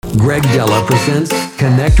Greg Dela presents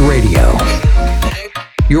CONNCT Radio,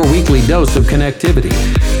 your weekly dose of connectivity.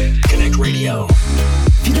 CONNCT Radio.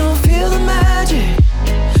 If you don't feel the magic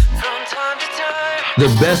from time to time, The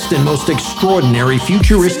best and most extraordinary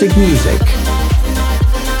futuristic music.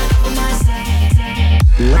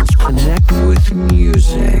 Let's connect with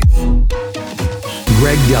music.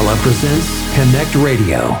 Greg Dela presents CONNCT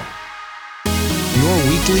Radio, your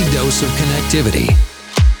weekly dose of connectivity.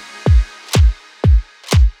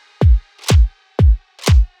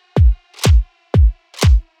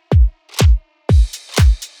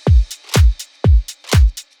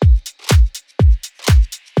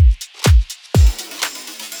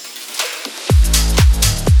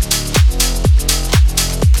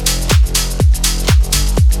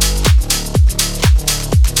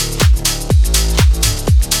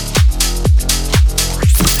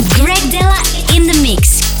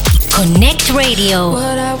 CONNCT Radio.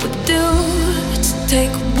 What I would do to take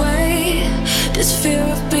away this fear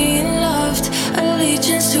of being loved,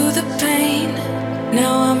 allegiance to the pain.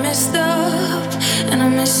 Now I'm messed up and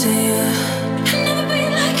I'm missing you. I'll never be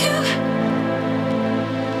like you.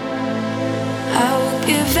 I would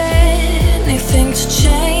give anything to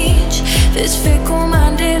change this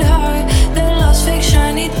fickle-minded heart that loves fake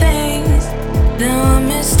shiny things. Now I'm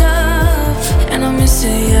messed up and I'm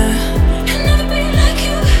missing you.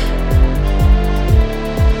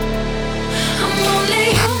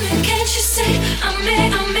 I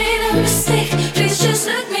made a mistake. Please just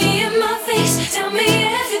look me in my face. Tell me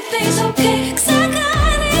everything's okay, 'cause I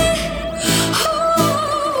got it.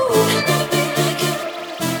 Ooh, I'll never be like you.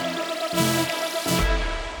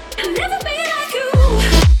 I'll never be like you.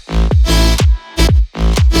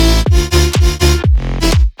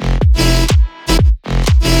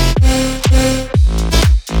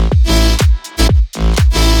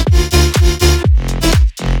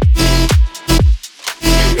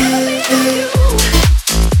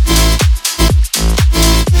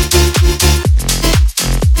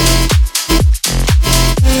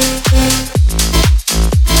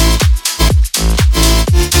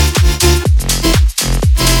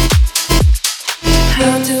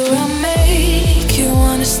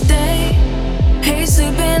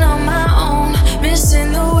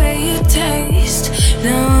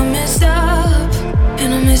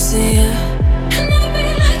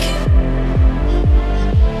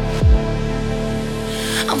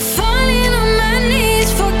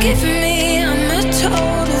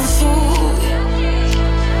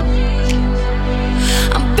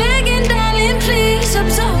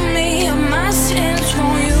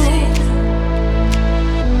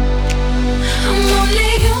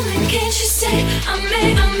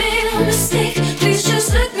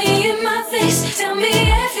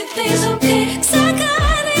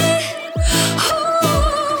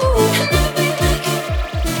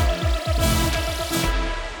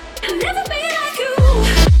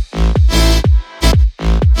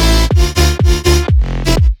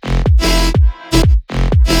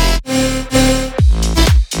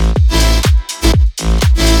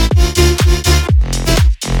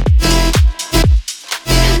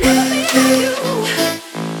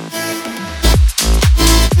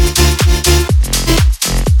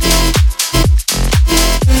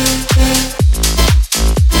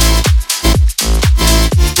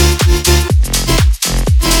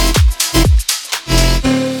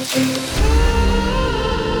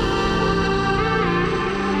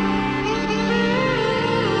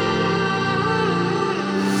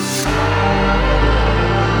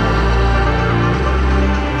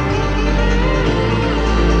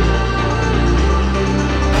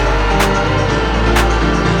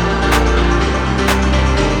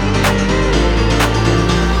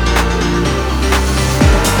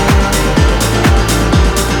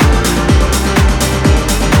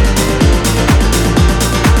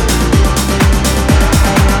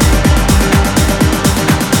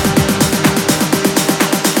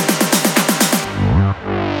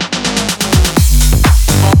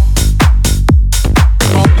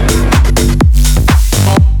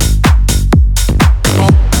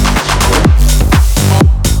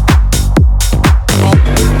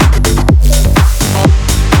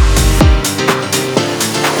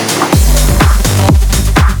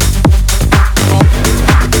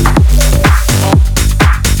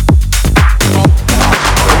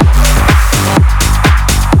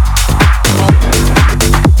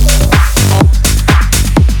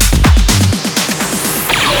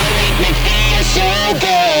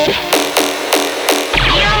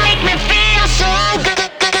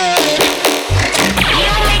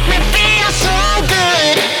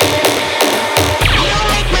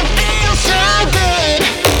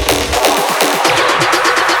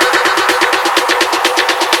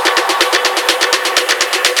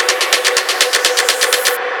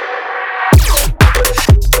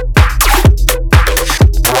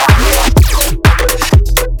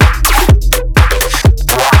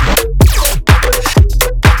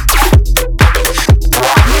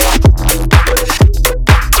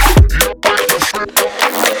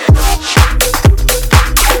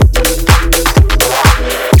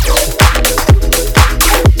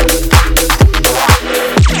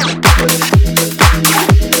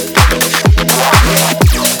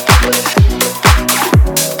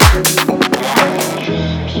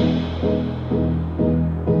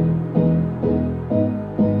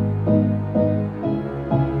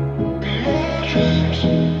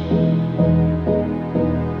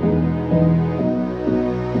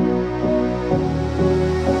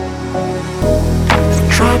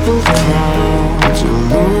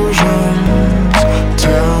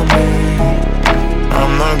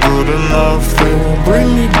 good enough, they won't bring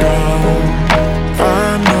me down.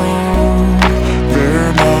 I know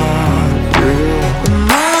they're not real. In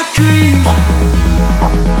my dreams,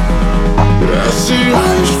 I see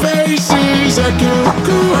all these faces, I can't look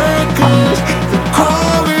away 'cause they're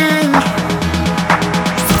calling.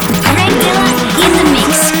 Greg Dela in the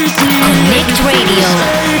mix. Connect Radio.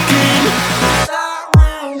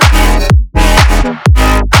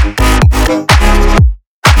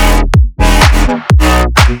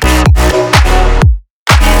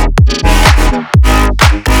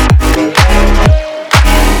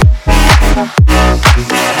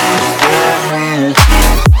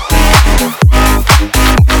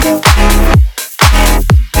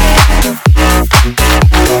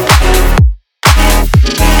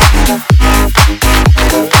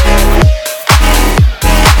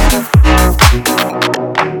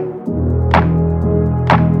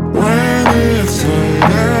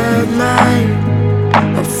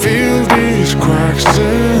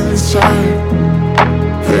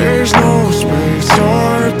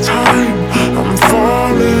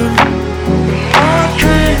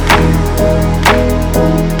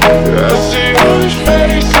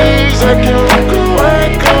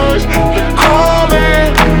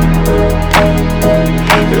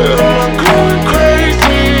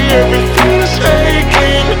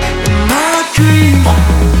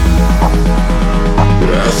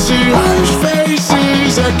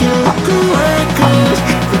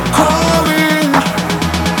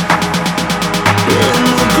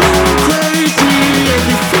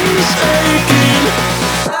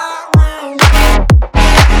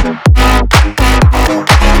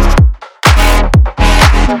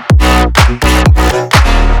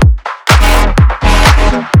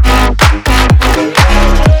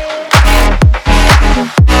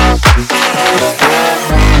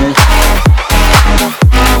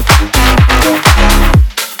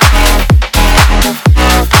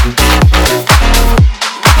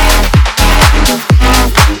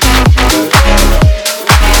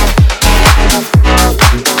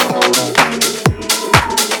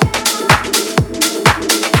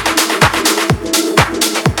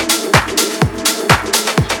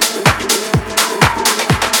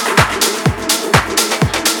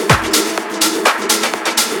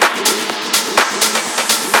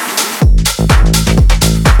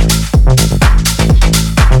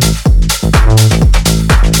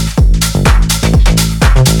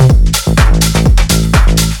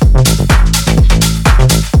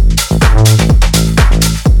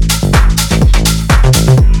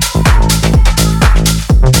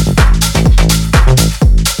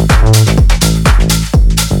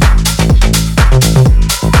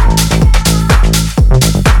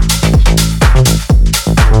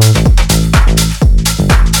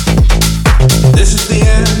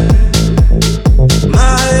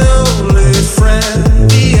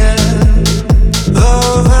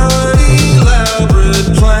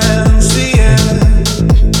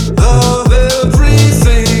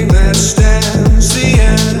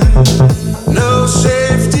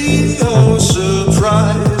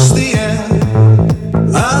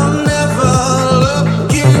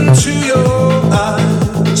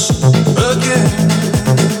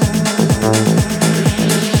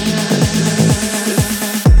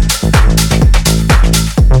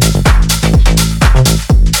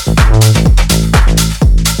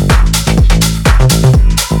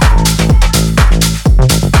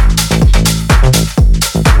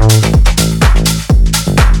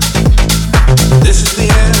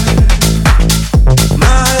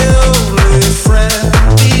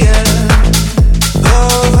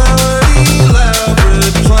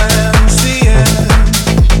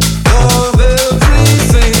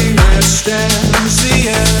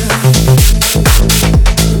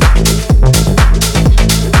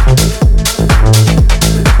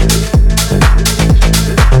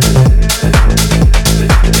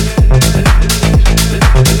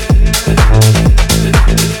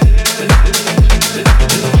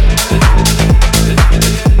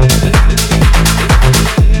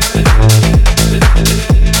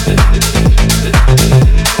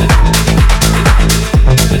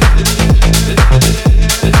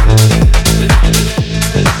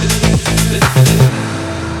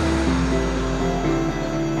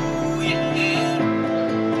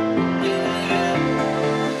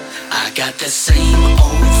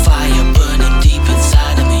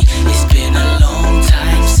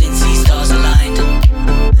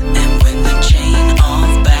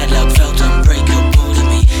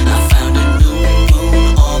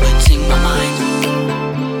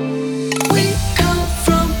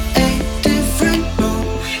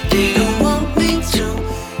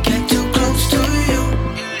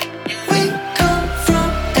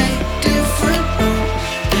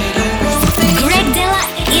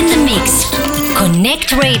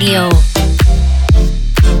 Connect Radio.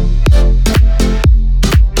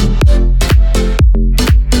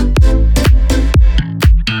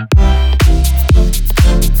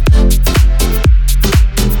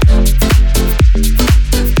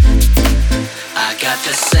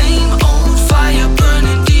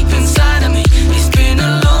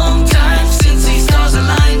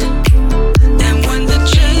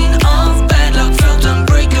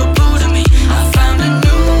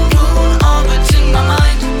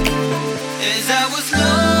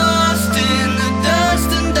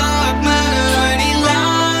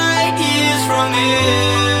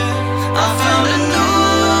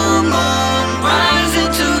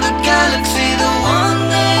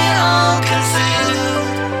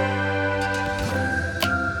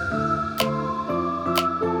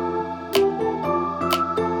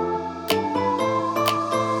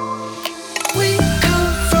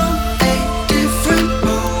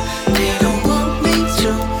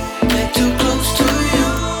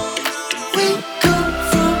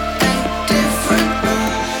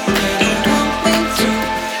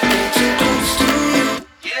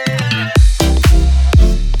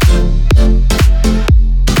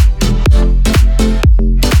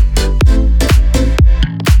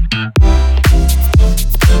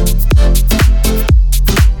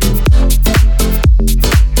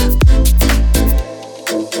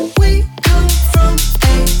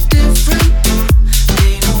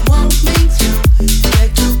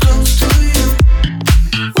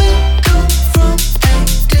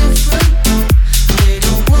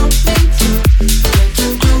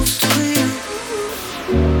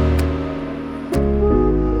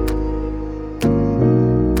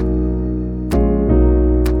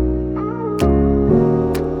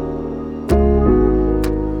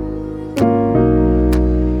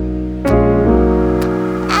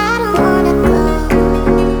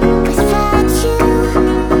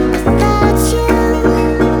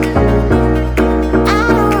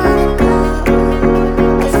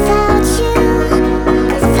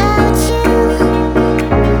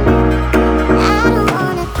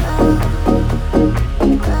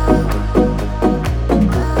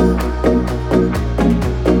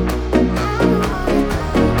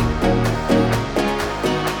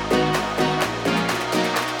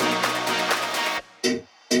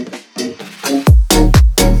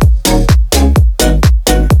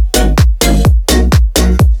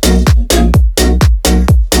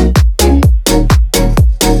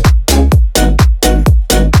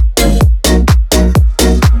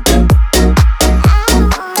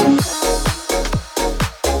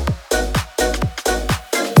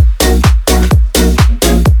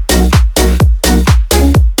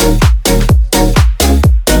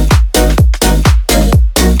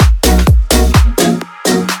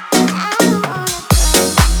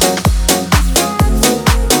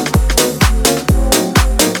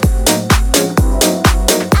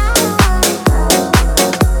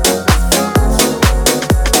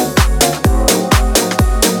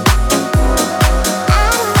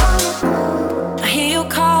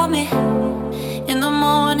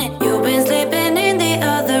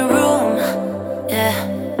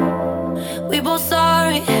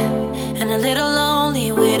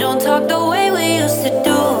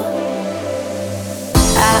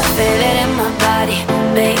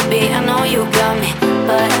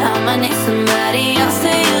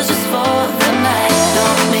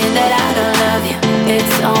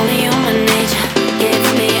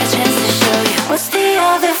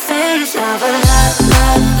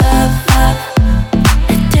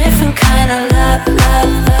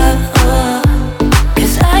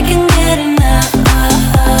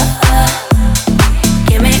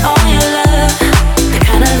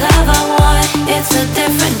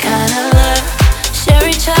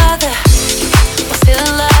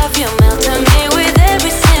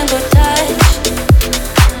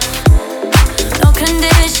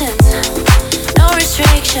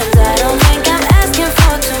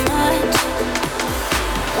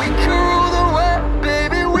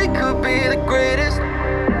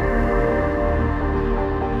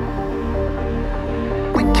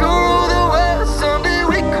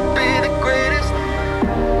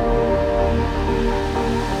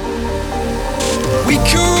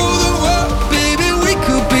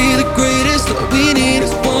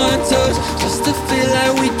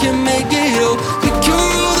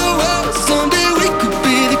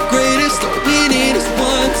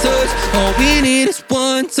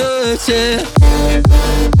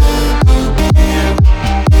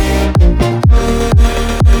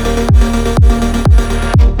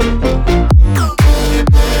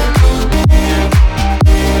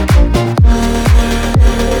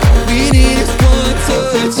 We need is one touch.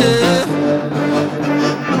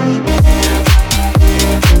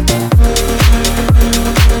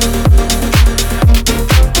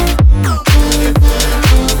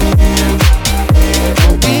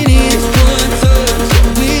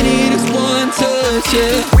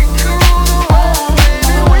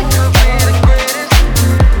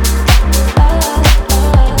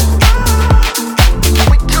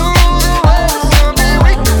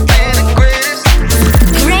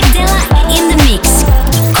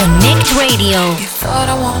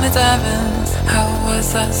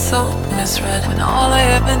 red when all I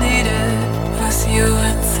ever needed was you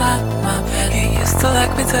inside my bed. You used to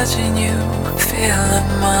like me touching you, feeling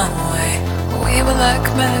my way. We were like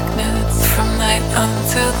magnets from night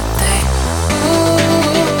until the day.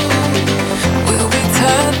 Will we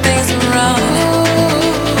turn things around?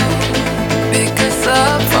 Pick us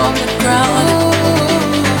up from the ground.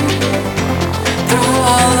 Through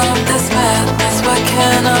all of this madness, why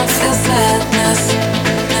can't I feel sadness?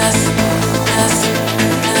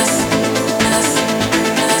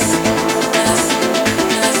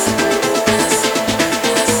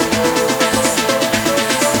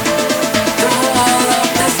 Through all of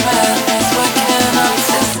this madness, why can't I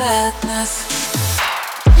feel sadness?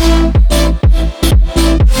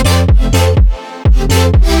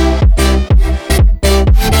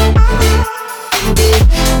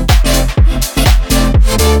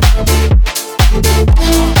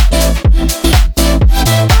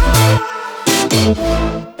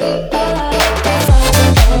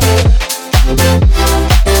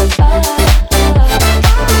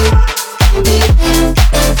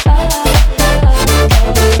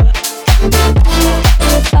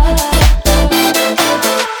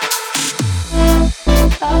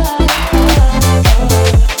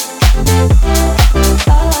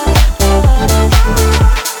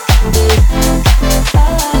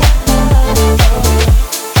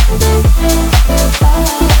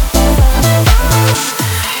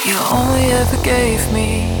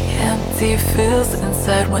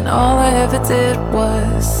 When all I ever did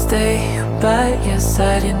was stay by your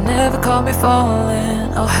side. You never caught me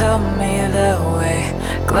falling, oh held me that way.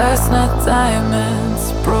 Glass, not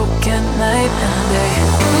diamonds, broken night and day.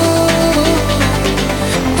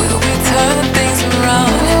 Will we turn things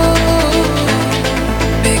around?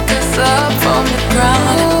 Pick us up from the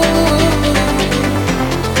ground.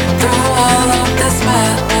 Through all of this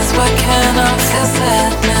madness, why can't I feel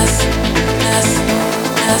sadness?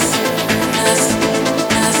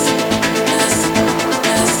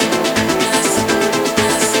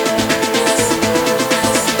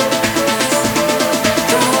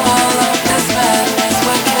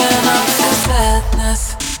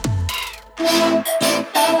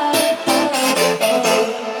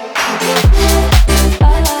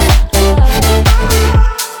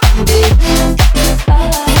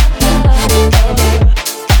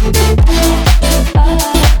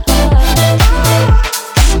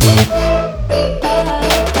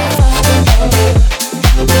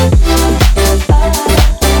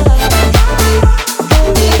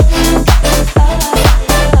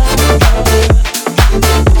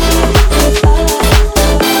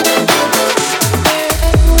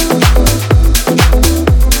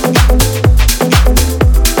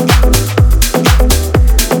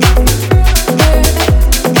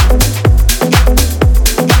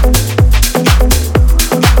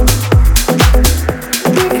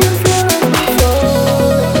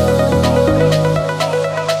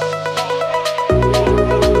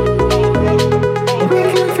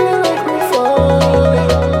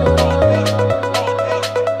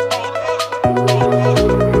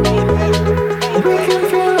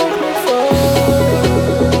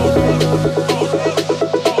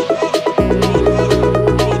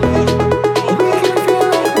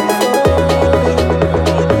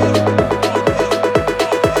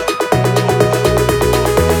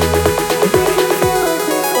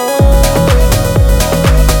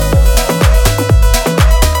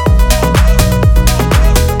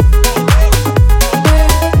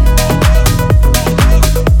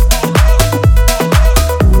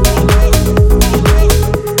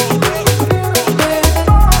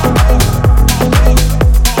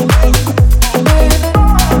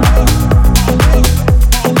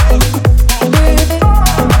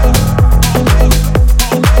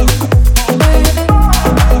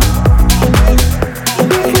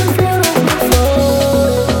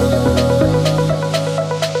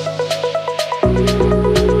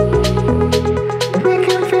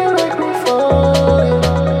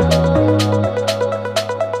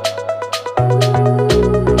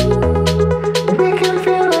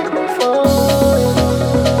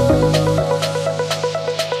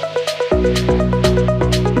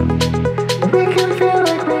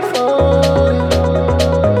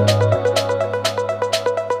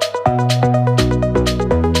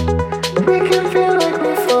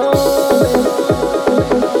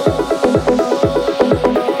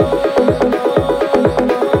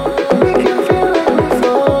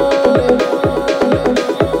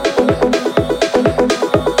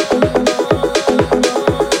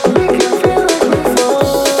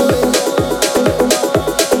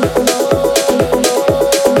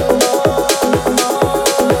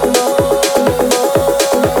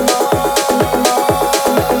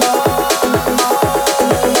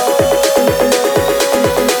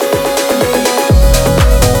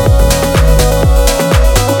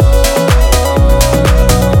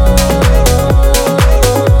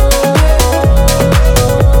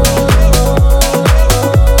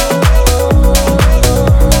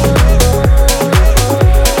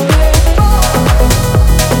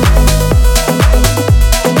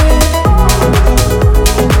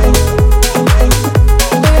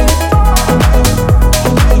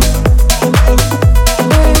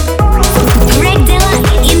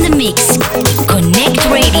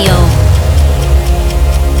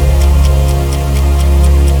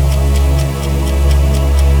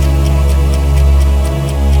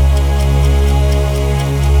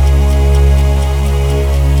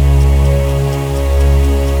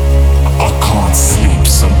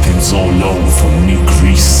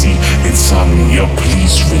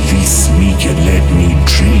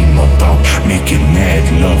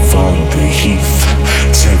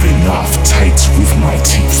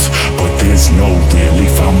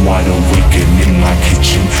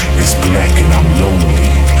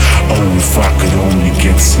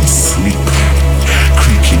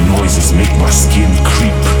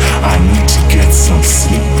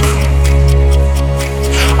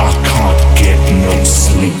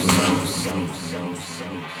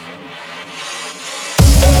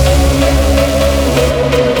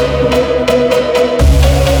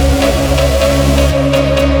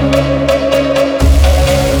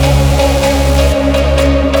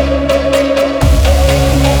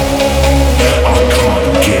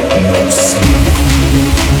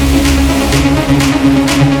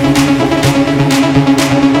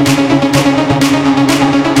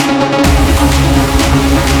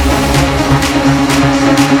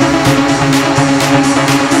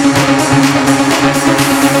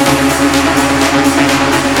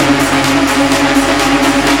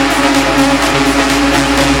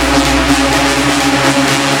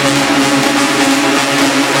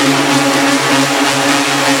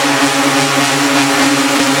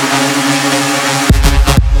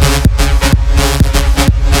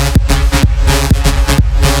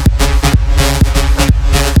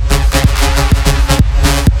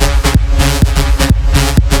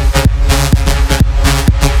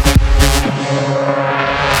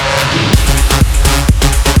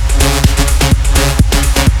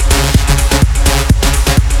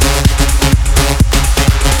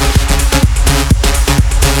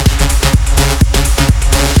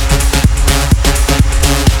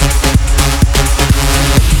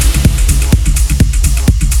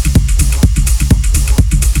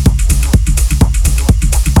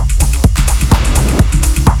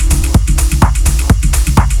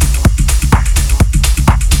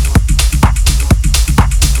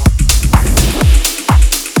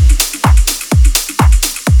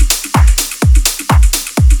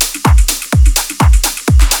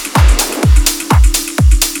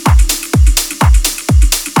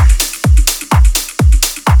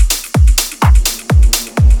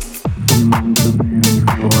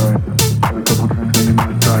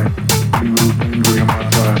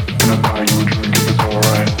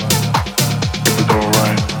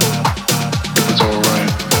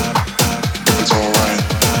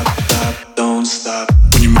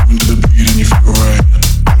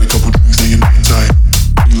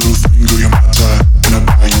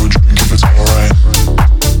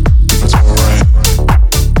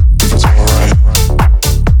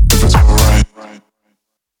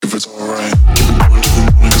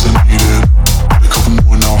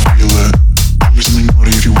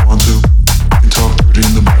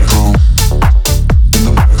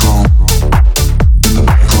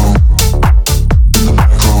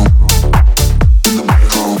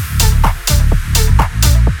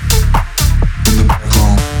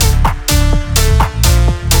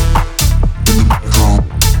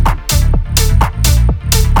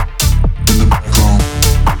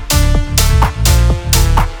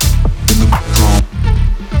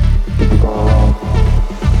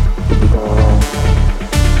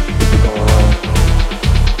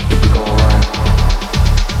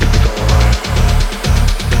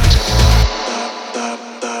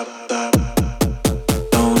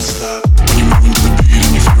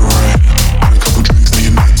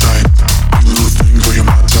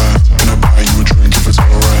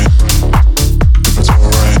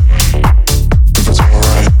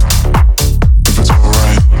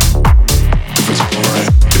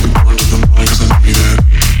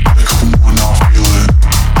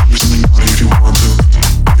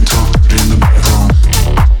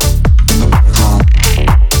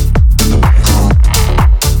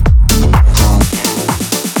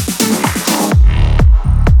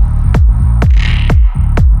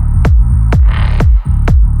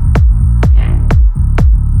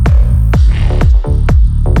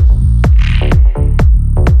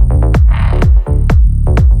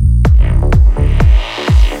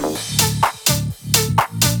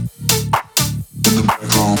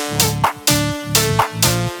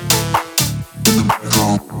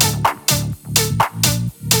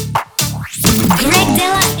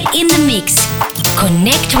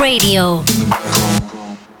 Radio. In the back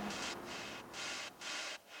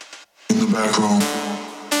room. In the back room.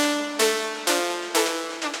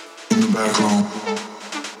 In the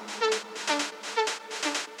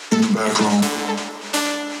back room.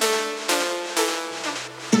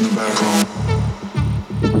 In the back room.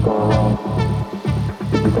 Keep it going wrong.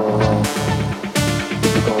 Keep it going wrong.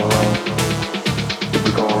 Keep it going wrong. Keep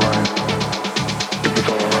it going right. Keep it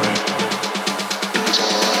going right.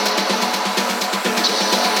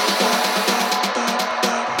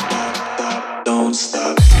 Don't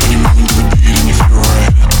stop. When you move to the beat and you feel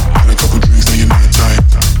right. Had a couple drinks, now you're not tight.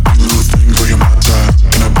 You little things where you're my type.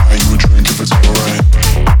 Can I buy you a drink if it's alright?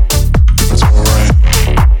 If it's alright.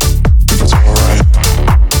 If it's alright.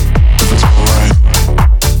 If it's alright.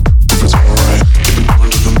 If it's alright. Keep it going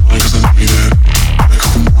to the line 'cause I need it. Add a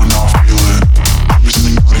couple more and I'll feel it. Do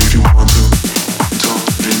something naughty if you want to. Talk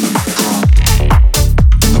to me in the back room.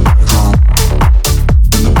 In the back room.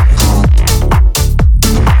 In the back room. In the back room.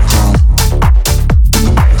 In the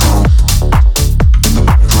back room.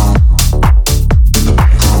 In the back room. In the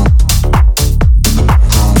back room. In the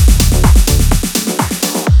back room.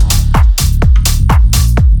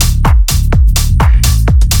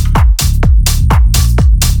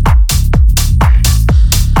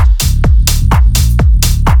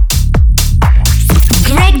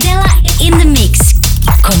 Greg Dela in the mix.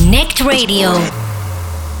 Connect Radio.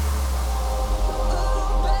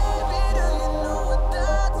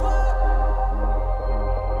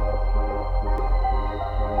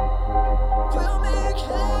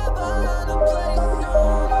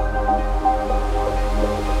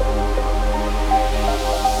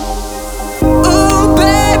 Ooh,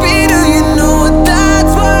 baby, do you know what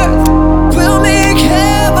that's worth? We'll make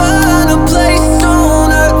heaven a place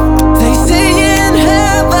on earth. They say in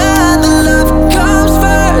heaven the love comes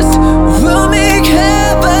first. We'll make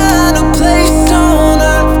heaven a place on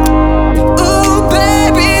earth. Ooh,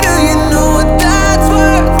 baby, do you know what that's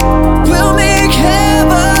worth? We'll make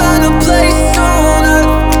heaven a place on earth.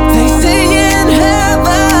 They say in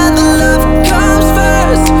heaven the love comes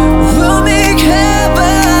first. We'll make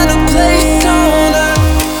heaven a place on earth.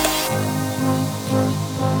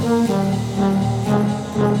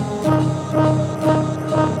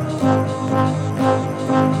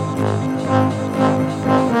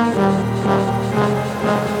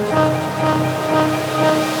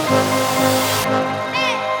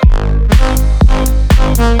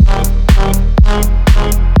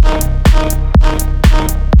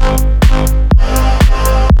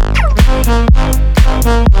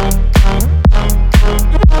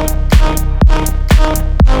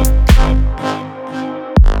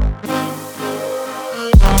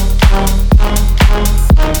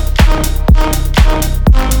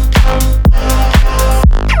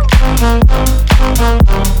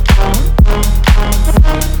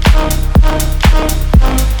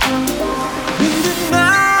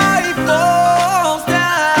 Night falls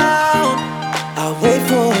down. I'll wait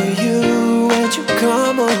for you and you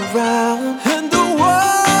come around, and the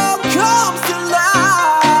world comes to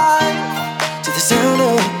life to the sound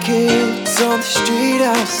of kids on the street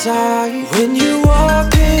outside. When you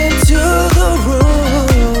walk into the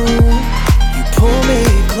room, you pull me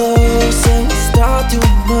close and we start to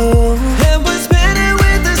move, and we're spinning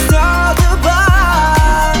with the stars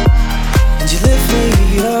above, and you lift me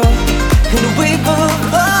up and we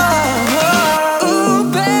move on. Ooh,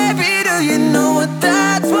 baby, do you know what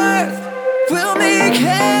that's worth? We'll make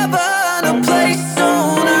heaven a place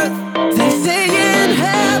on earth. They say in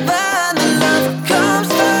heaven the love comes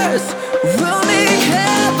first. We'll make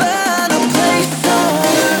heaven a place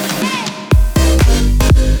on earth.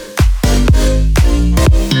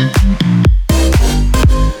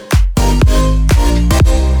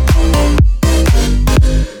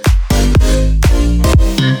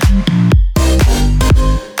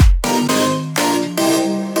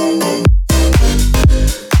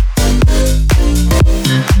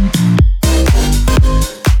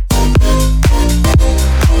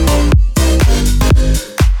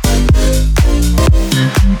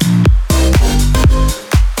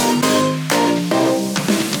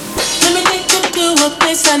 Let me take you to a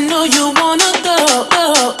place I know you wanna go.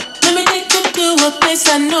 Let me take you to a place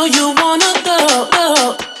I know you wanna go.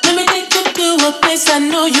 Let me take you to a place I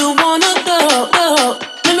know you wanna go.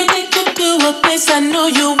 Let me take you to a place I know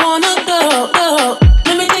you wanna go.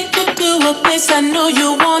 Let me take you to a place I know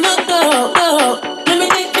you wanna go. Let me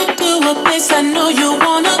take you to a place I know you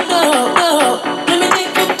wanna go. Let me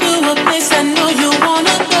take you to a place I know you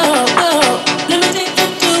wanna go. Let me take you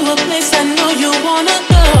to a place I know you wanna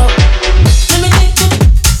go. Let me take you.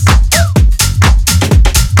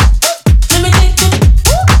 Let me take you.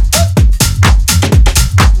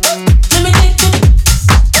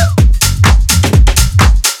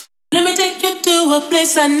 to a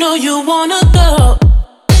place I know you wanna go.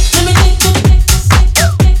 Let me take you. Let me take you.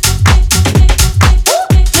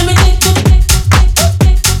 Let me take you. Let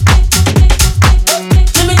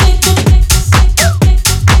me take you.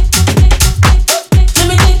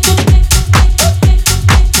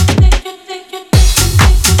 Take you.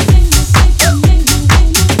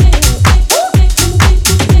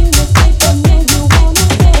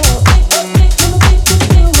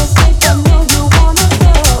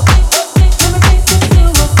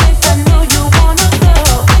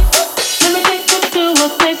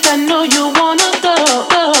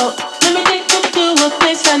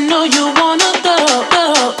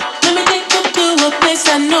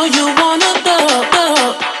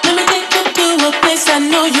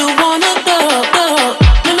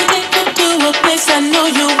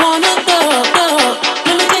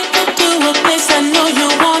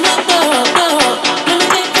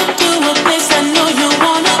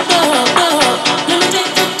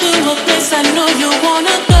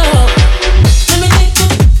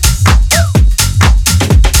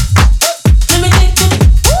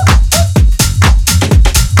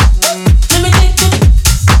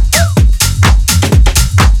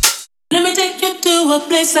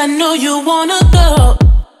 I know you wanna go.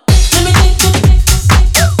 Let me take you.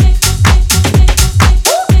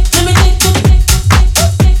 Let me take you.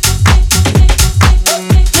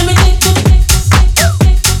 Let me take you.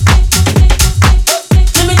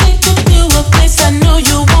 Let me take you to a place I know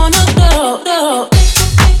you wanna go.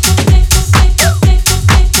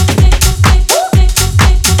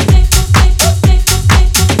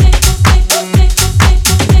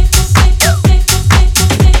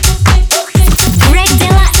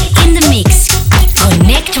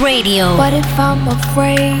 Radio. What if I'm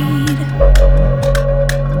afraid?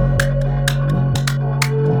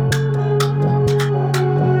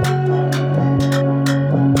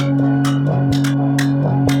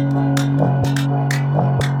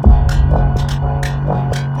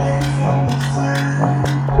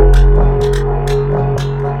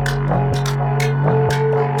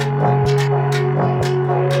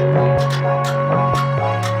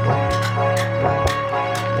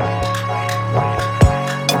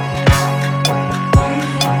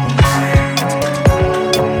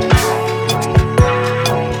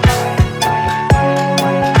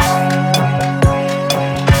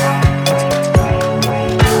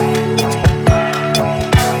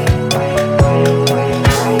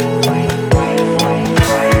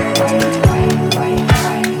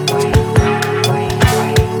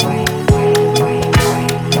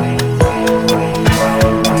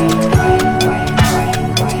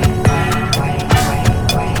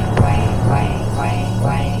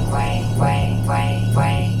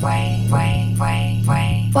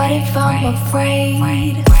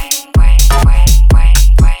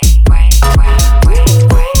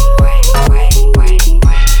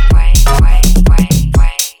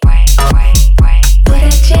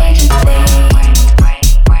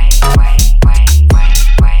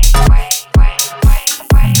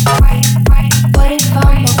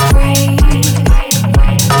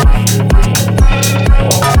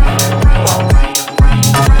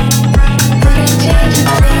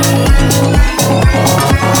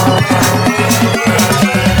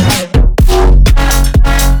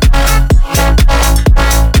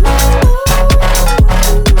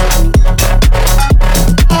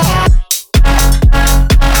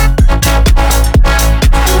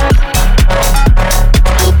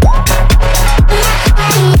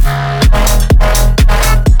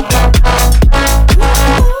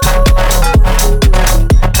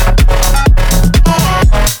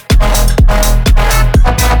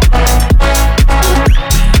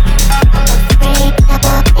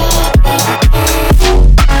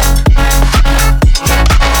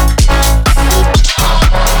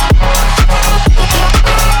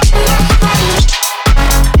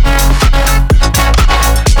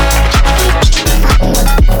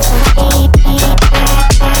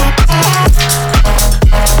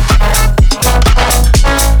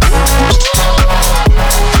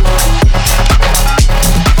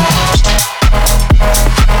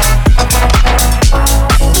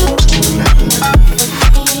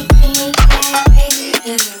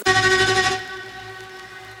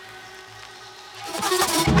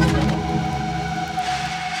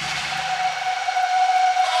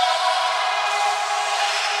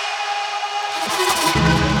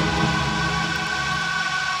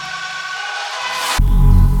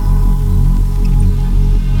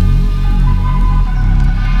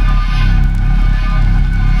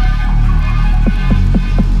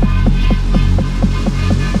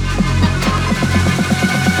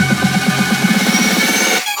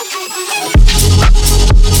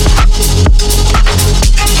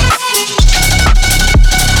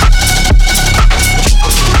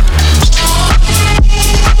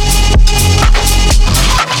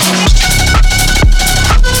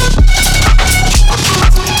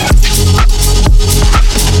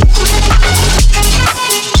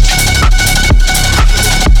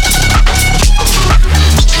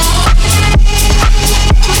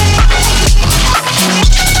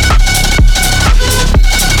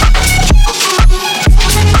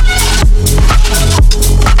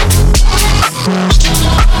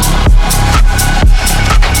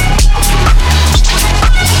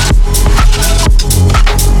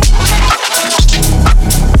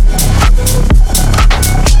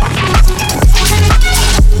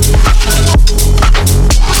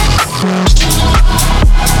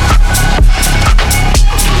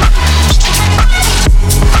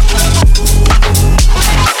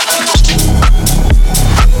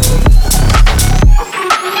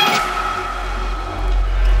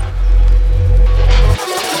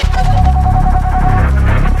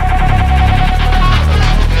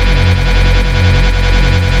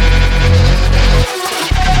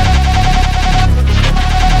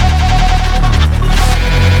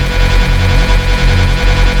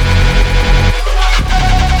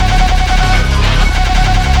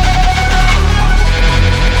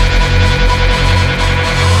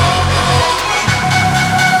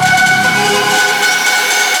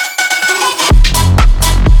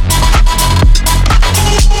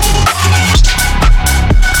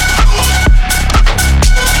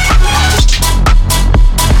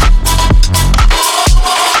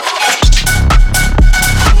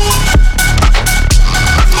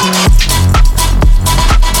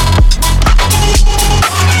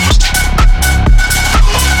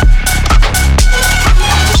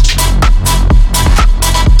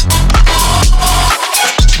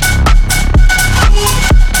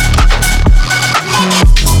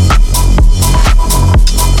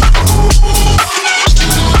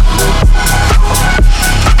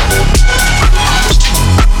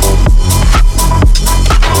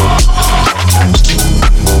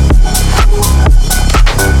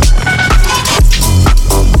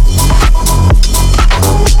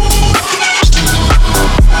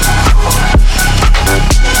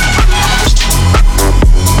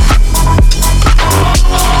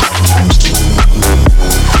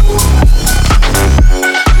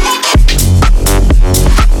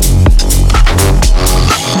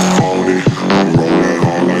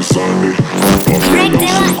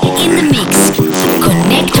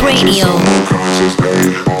 Radio. I'm unconscious.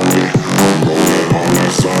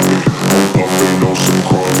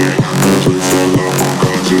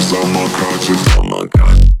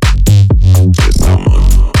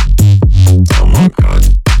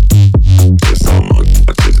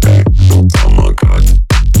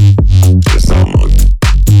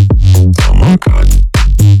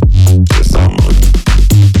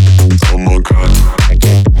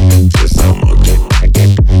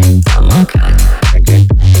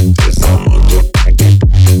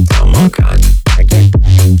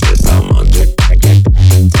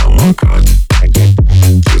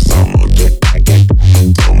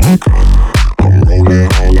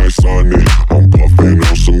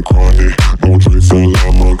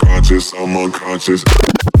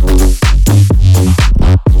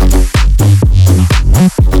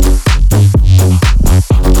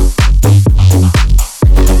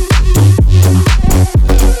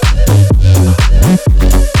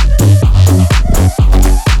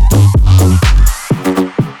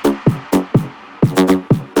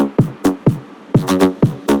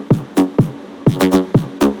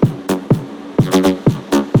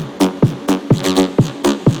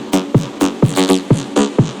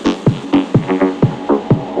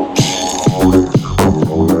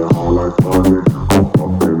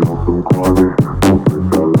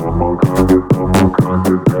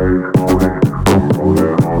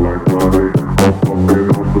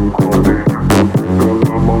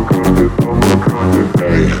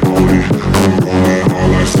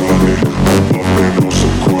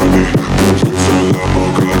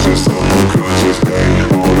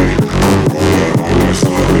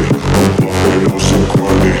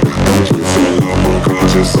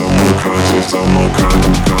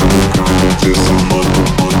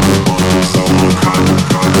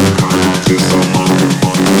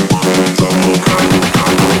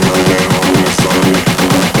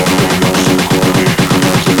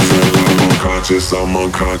 I'm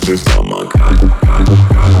unconscious, I'm unconscious.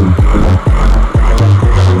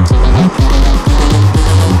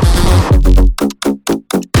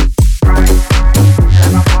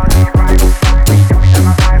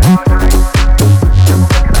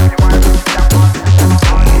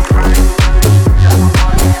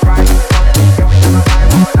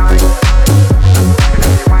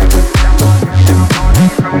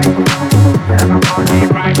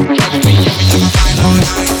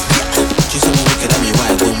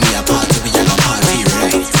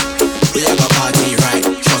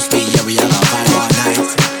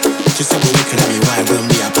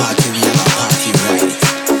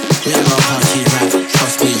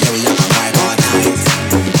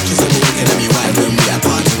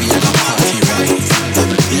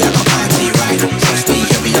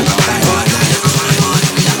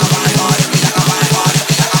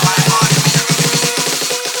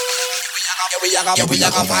 Yeah, we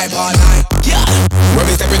like a vibe all night. Yeah, when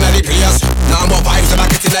we step in the place, now more vibes and I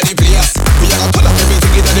get in the place. We are gonna pull up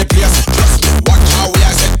everything in the place. Trust me, watch how we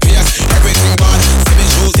are set pace. Everything bad. See me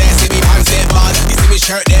shoes there, see me pants there bad. You see me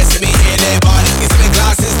shirt there, see me hair there bad. You see me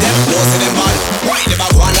glasses there, no see them bad. Why never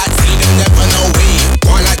one like see them never know we.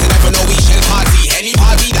 One like they never know we shall party. Any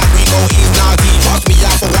party that we go is naughty. Trust me,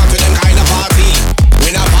 I for one to them kind of party.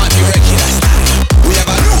 We not party regular style. We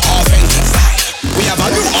have a new authentic style. We have a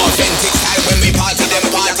new authentic style when we party. Them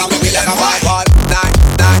party when we like a vibe all night,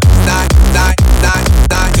 night, night, night, night,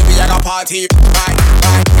 night. We like a party, right,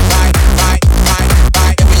 right, right, right, right,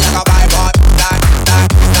 right. We like a vibe all night,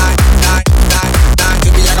 night, night, night, night, night.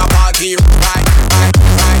 We like a party, right, right,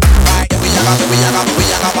 right, right. We like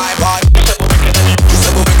a vibe all. You say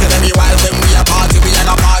we wicked and we wild when we a party. We like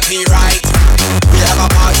a party, right? We like a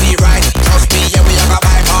party, right? Trust me, yeah, we like a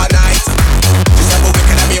vibe all night. You say we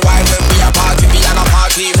wicked and we wild when we a party. We like a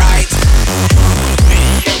party, right?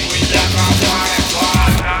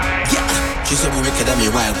 She said we wicked and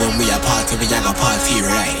we wild when we a party, we a go party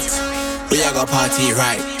right. We a go party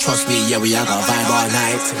right. Trust me, yeah, we a go vibe all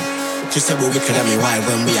night. She said we wicked and we wild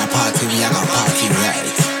when we a party, we a go party right.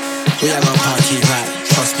 We a go party right.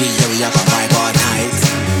 Trust me, yeah, we a go vibe all night.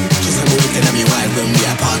 She said we wicked and we wild when we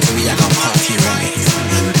a party, we a go party right.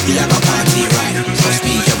 We a go party right. Trust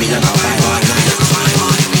me, yeah, we a go vibe all night. We a go vibe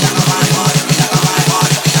all, we a go vibe all, we a go vibe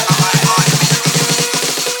all.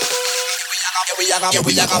 Yeah,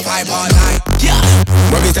 we a go vibe all night. Yeah,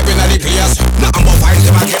 when we step in the place, nothing but vibes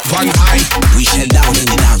never get one time. We shell down in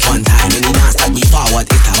the dance one time. In the dance that we forward,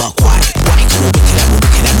 it's about quiet. Why so wicked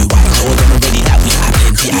and we wild. Told them already that we have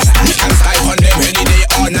plenty of style. We can style on them any day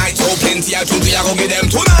all night. So plenty of tunes we are gonna give them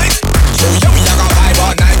tonight. So yeah, we a go vibe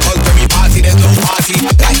all night. Cause when we party, there's no party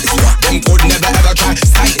like this one. Them could never ever try.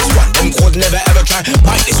 Style this one. Them could never ever try.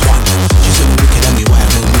 Bite this one. You say we wicked and we wild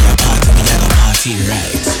when we are party right.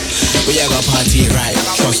 We a go party right.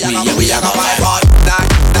 Trust me, yeah, we a go vibe on.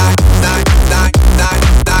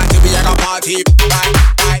 We a go party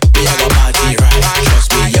right. We a go party right.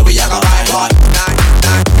 Trust me, yeah, we a go vibe on.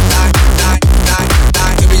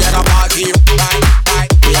 We a go party right. We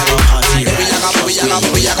a go party right.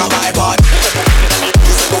 We a go vibe on.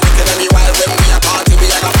 So we can be wild when we a party. We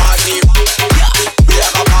a go party. We a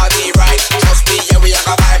go party right. Trust me, yeah, we a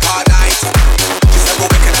go vibe all night. So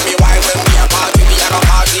we can be wild when we a party. We a go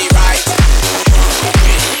party right.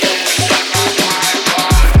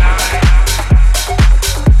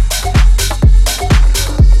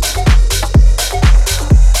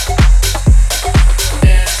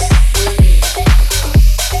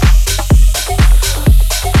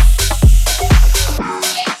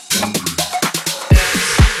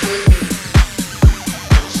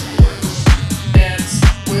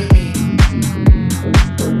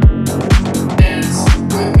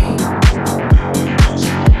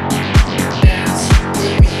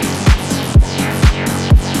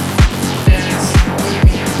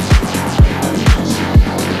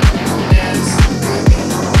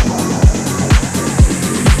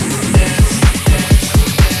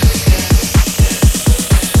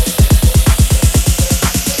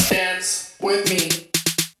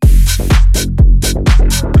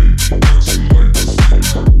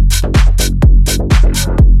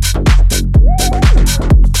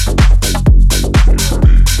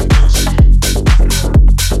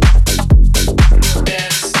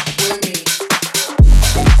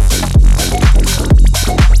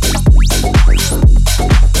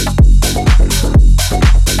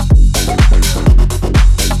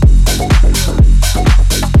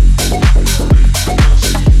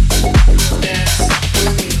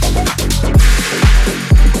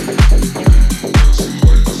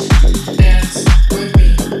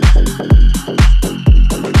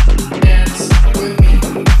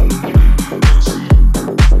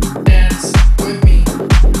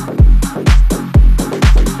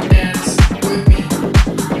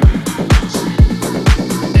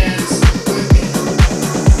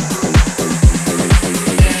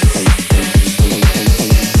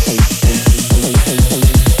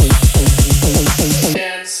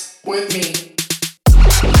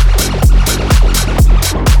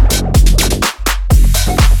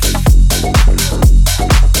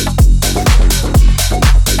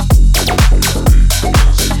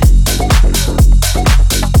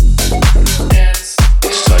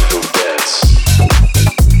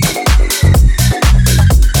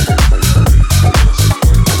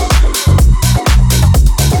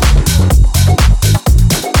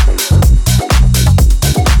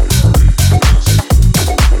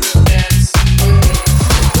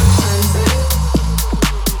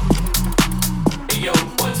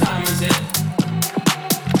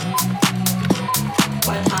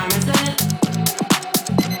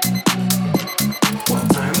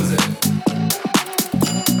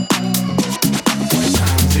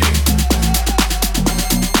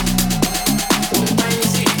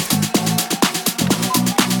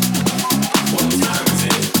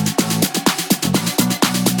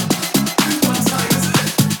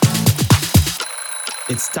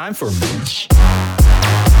 It's time for Beach.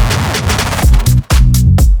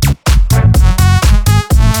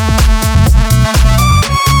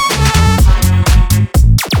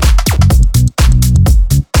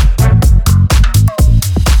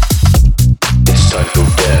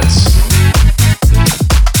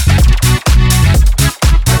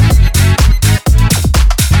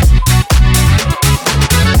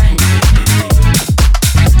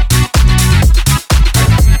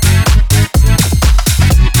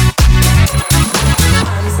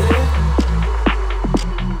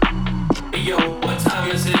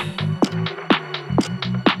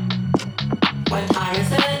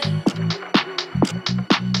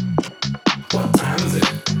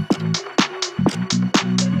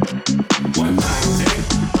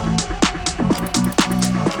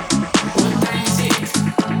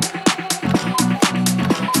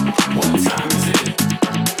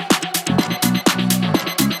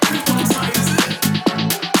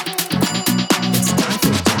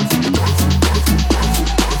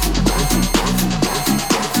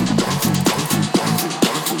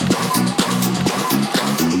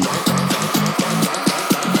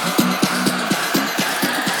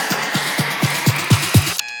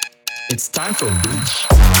 It's time for Beach.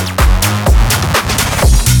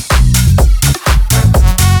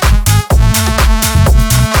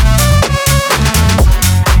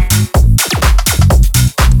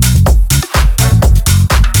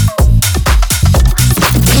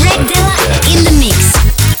 Dela in the mix.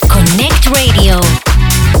 CONNCT Radio.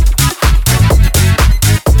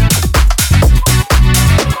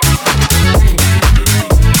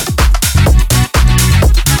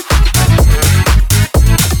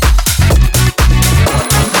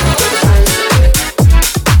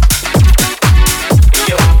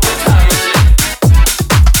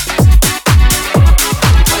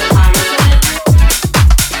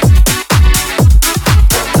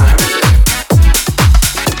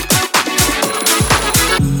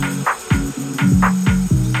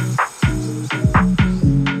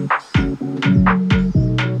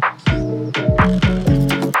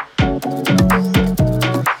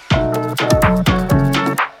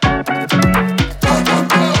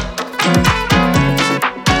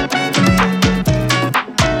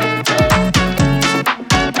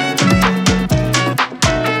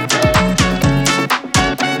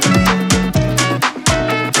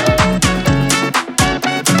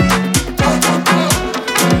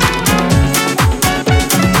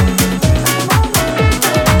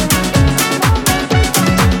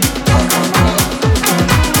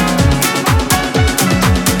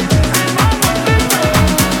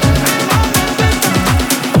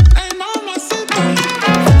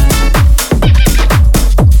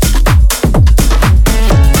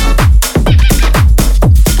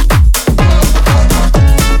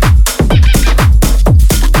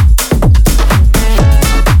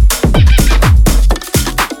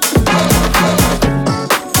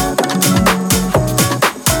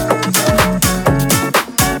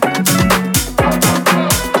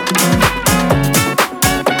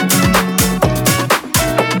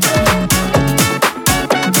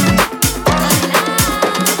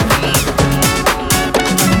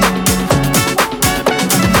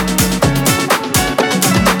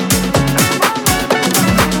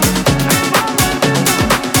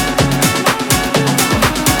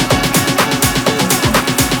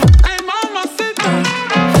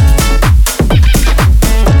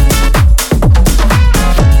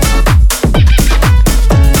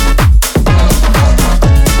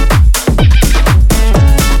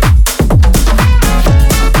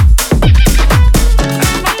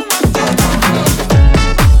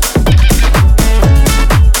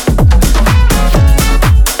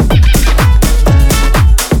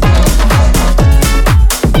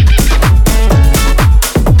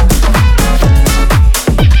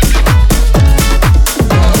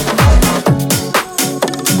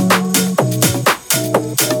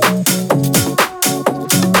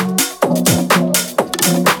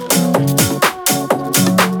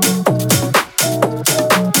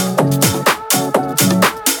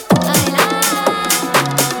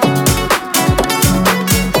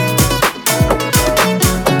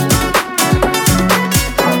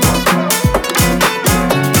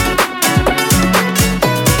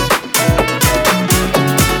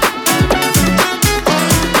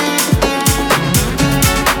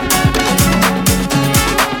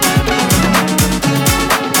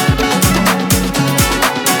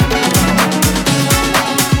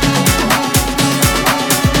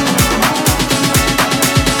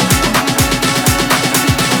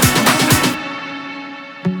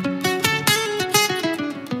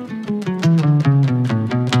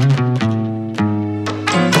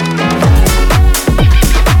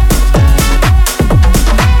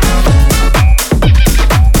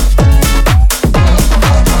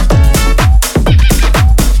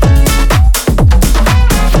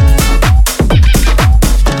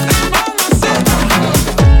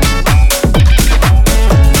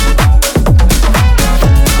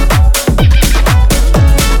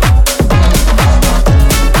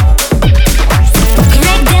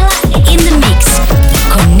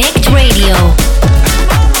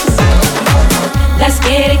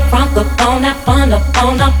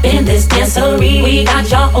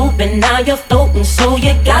 open, now you're floating, so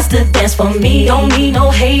you got to dance for me. Don't need no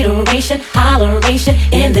hateration, holleration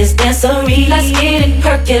in this dancery. Let's get it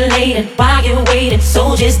percolating while you're waiting,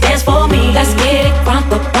 so just dance for me. Let's get it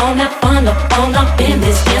crunk up on that fun up in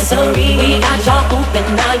this dancery. We got y'all open,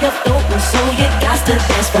 now you're floating, so you got to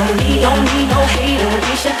dance for me. Don't need no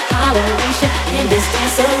hateration, holleration in this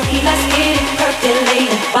dancery. Let's get it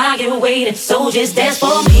percolating while you're waiting, so just dance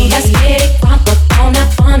for me. Let's get it crunk up on that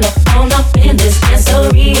fun up in this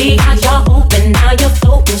dancery. We got y'all open, now you're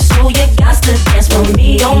floating, so you got to dance for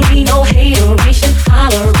me. Don't need no hateration,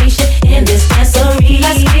 holleration in this dancery.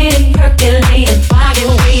 Let's get it percolating while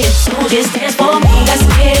you're waiting, so just dance for me. Let's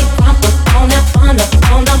get it crunk up on that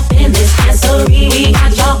fun up in this dancery. We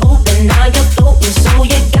got y'all open, now you're floating, so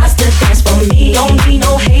you got to dance for me. Don't need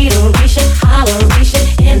no hateration, holleration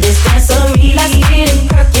in this dancery. Let's get it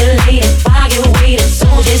percolating while you're waiting, so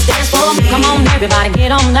just dance for me. Come on, everybody,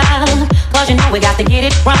 get on down, 'cause you know we got to get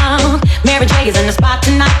it wrong. Mary J is in the spot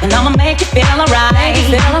tonight, and I'ma make you feel alright.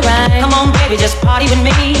 Come on, baby, just party with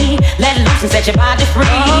me. Let loose and set your body free.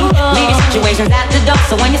 Leave your situations at the door,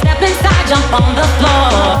 so when you step inside, jump on the floor.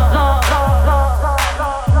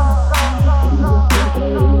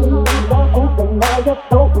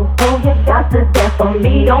 So you got to dance for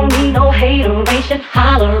me. Don't need no hateration,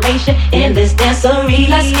 holleration in this dancery.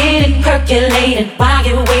 Let's get it percolating while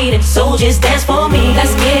you're waiting, so just dance for me.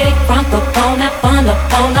 Let's get it crunk up on that fun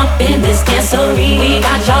up in this dancery. We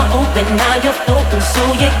got y'all open, now you're floating, so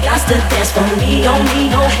you got to dance for me. Don't need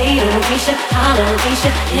no hateration,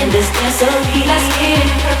 holleration in this dancery. Let's get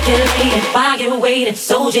it percolating while you're waiting,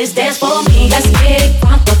 so just dance for me. Let's get it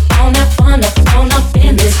crunk up on that fun up